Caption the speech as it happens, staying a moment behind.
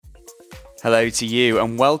Hello to you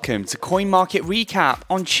and welcome to Coin Market Recap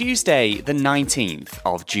on Tuesday, the 19th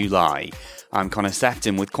of July. I'm Connor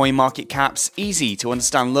Sefton with CoinMarketCap's easy to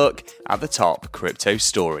understand look at the top crypto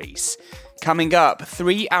stories. Coming up,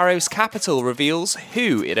 Three Arrows Capital reveals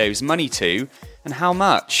who it owes money to and how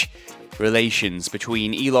much. Relations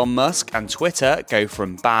between Elon Musk and Twitter go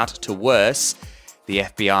from bad to worse. The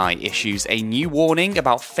FBI issues a new warning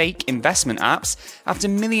about fake investment apps after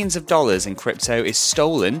millions of dollars in crypto is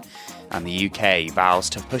stolen. And the UK vows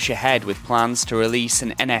to push ahead with plans to release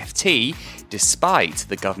an NFT despite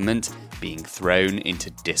the government being thrown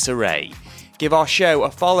into disarray. Give our show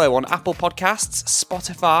a follow on Apple Podcasts,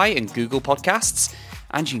 Spotify and Google Podcasts.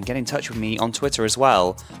 And you can get in touch with me on Twitter as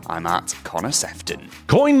well. I'm at Connor Sefton.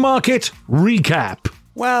 Coin Market Recap.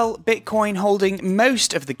 Well, Bitcoin holding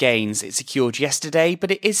most of the gains it secured yesterday,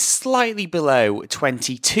 but it is slightly below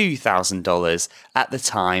 $22,000 at the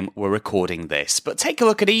time we're recording this. But take a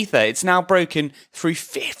look at Ether. It's now broken through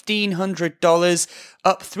 $1,500,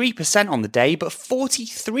 up 3% on the day, but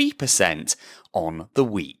 43% on the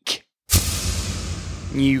week.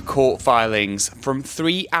 New court filings from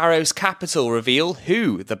Three Arrows Capital reveal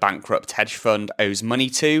who the bankrupt hedge fund owes money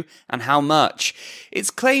to and how much. It's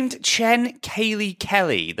claimed Chen Kaylee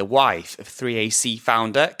Kelly, the wife of 3AC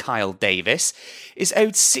founder Kyle Davis, is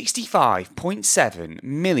owed $65.7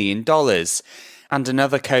 million. And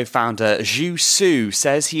another co-founder, Zhu Su,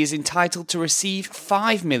 says he is entitled to receive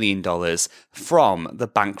 $5 million from the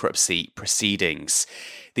bankruptcy proceedings.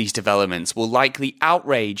 These developments will likely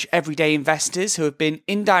outrage everyday investors who have been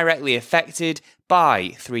indirectly affected by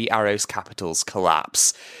Three Arrows Capital's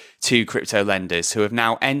collapse. Two crypto lenders who have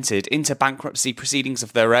now entered into bankruptcy proceedings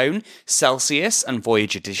of their own, Celsius and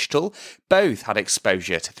Voyager Digital, both had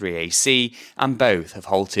exposure to 3AC and both have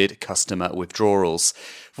halted customer withdrawals.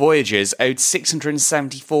 Voyager's owed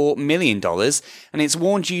 $674 million, and it's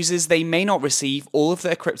warned users they may not receive all of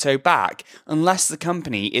their crypto back unless the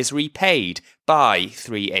company is repaid by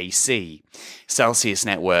 3AC. Celsius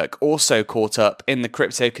Network, also caught up in the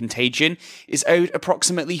crypto contagion, is owed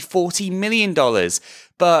approximately $40 million,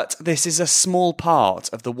 but this is a small part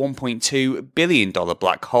of the $1.2 billion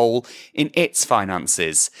black hole in its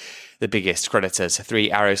finances. The biggest creditor to Three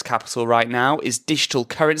Arrows Capital right now is Digital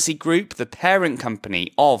Currency Group, the parent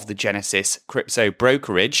company of the Genesis crypto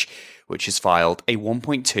brokerage, which has filed a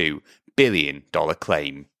 $1.2 billion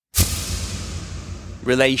claim.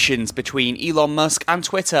 Relations between Elon Musk and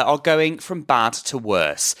Twitter are going from bad to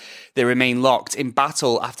worse. They remain locked in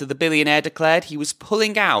battle after the billionaire declared he was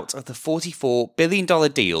pulling out of the $44 billion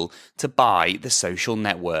deal to buy the social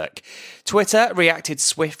network. Twitter reacted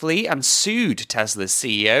swiftly and sued Tesla's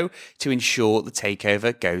CEO to ensure the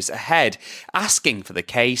takeover goes ahead, asking for the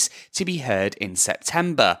case to be heard in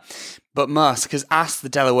September. But Musk has asked the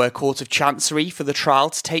Delaware Court of Chancery for the trial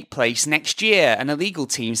to take place next year, and a legal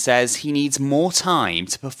team says he needs more time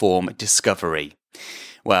to perform discovery.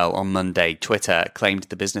 Well, on Monday, Twitter claimed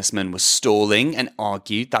the businessman was stalling and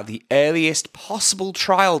argued that the earliest possible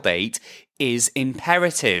trial date is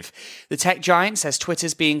imperative. The tech giant says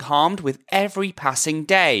Twitter's being harmed with every passing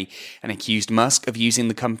day and accused Musk of using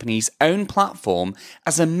the company's own platform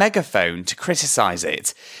as a megaphone to criticize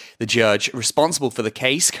it. The judge responsible for the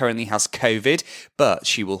case currently has COVID, but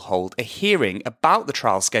she will hold a hearing about the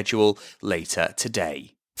trial schedule later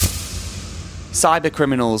today.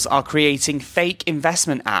 Cybercriminals are creating fake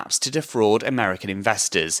investment apps to defraud American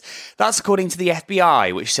investors. That's according to the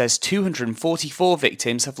FBI, which says 244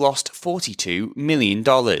 victims have lost $42 million.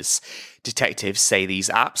 Detectives say these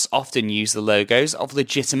apps often use the logos of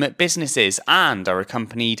legitimate businesses and are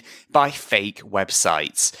accompanied by fake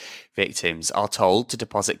websites. Victims are told to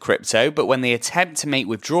deposit crypto, but when they attempt to make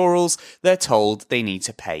withdrawals, they're told they need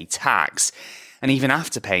to pay tax. And even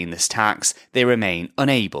after paying this tax, they remain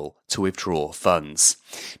unable to withdraw funds.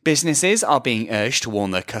 Businesses are being urged to warn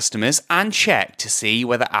their customers and check to see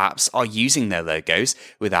whether apps are using their logos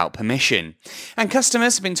without permission. And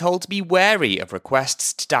customers have been told to be wary of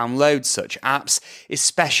requests to download such apps,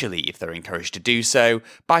 especially if they're encouraged to do so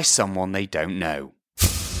by someone they don't know.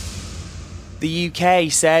 The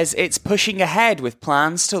UK says it's pushing ahead with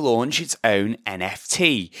plans to launch its own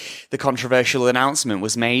NFT. The controversial announcement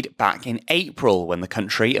was made back in April when the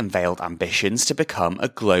country unveiled ambitions to become a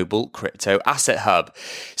global crypto asset hub.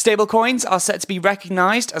 Stablecoins are set to be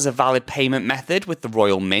recognised as a valid payment method with the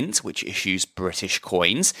Royal Mint, which issues British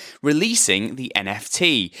coins, releasing the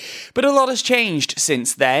NFT. But a lot has changed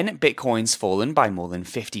since then. Bitcoin's fallen by more than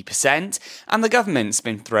 50%, and the government's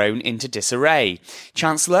been thrown into disarray.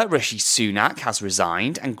 Chancellor Rishi Sunak Sunak has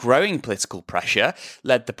resigned, and growing political pressure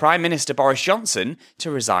led the Prime Minister Boris Johnson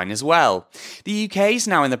to resign as well. The UK is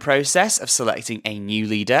now in the process of selecting a new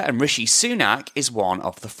leader, and Rishi Sunak is one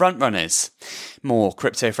of the frontrunners. More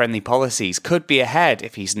crypto-friendly policies could be ahead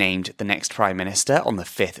if he's named the next Prime Minister on the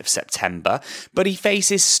 5th of September, but he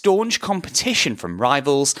faces staunch competition from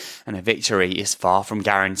rivals, and a victory is far from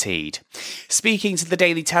guaranteed. Speaking to the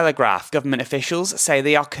Daily Telegraph, government officials say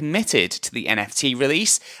they are committed to the NFT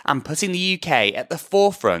release and putting the UK at the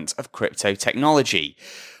forefront of crypto technology.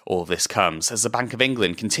 All this comes as the Bank of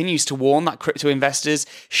England continues to warn that crypto investors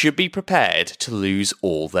should be prepared to lose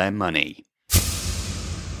all their money.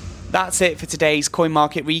 That's it for today's Coin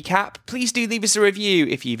Market Recap. Please do leave us a review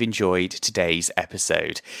if you've enjoyed today's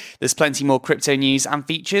episode. There's plenty more crypto news and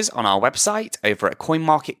features on our website over at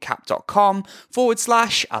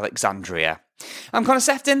coinmarketcap.com/Alexandria. I'm Connor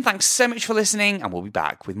Sefton, thanks so much for listening, and we'll be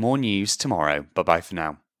back with more news tomorrow. Bye-bye for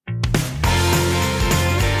now.